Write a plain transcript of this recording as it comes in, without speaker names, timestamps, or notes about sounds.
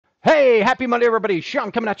Hey, happy Monday, everybody.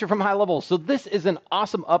 Sean coming at you from high level. So this is an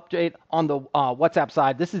awesome update on the WhatsApp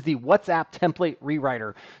side. This is the WhatsApp template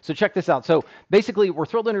rewriter. So check this out. So basically, we're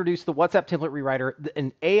thrilled to introduce the WhatsApp template rewriter,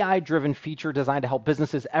 an AI-driven feature designed to help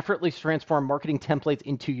businesses effortlessly transform marketing templates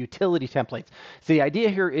into utility templates. So the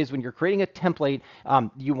idea here is when you're creating a template,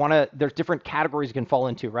 there's different categories you can fall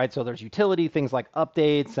into, right? So there's utility, things like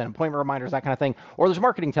updates and appointment reminders, that kind of thing. Or there's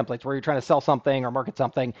marketing templates where you're trying to sell something or market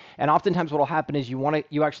something. And oftentimes what will happen is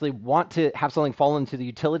you actually want to have something fall into the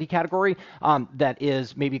utility category that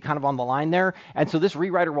is maybe kind of on the line there. And so this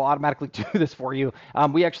rewriter will automatically do this for you.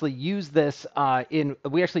 We actually use this as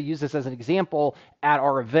an example at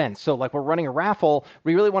our events. So like we're running a raffle,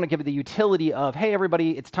 we really want to give it the utility of, hey,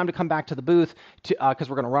 everybody, it's time to come back to the booth because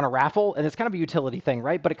we're going to run a raffle. And it's kind of a utility thing,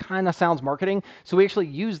 right? But it kind of sounds marketing. So we actually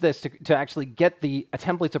use this to actually get the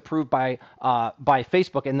templates approved by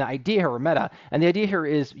Facebook and the idea here, or Meta. And the idea here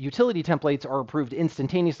is utility templates are approved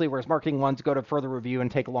instantaneously, whereas marketing ones go to further review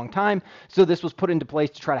and take a long time. So this was put into place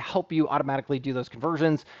to try to help you automatically do those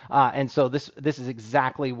conversions. And so this is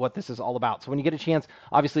exactly what this is all about. So when you get a chance,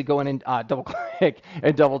 obviously go in and double click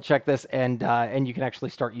and double check this, and you can actually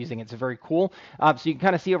start using it. It's very cool. So you can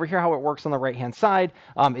kind of see over here how it works on the right hand side.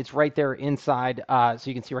 It's right there inside. So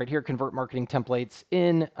you can see right here, convert marketing templates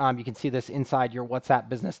in. You can see this inside your WhatsApp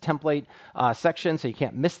business template section, so you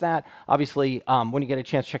can't miss that. Obviously, when you get a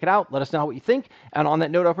chance, check it out. Let us know what you think. And on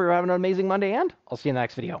that note, I hope you're having an amazing Monday, and I'll see you in the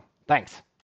next video. Thanks.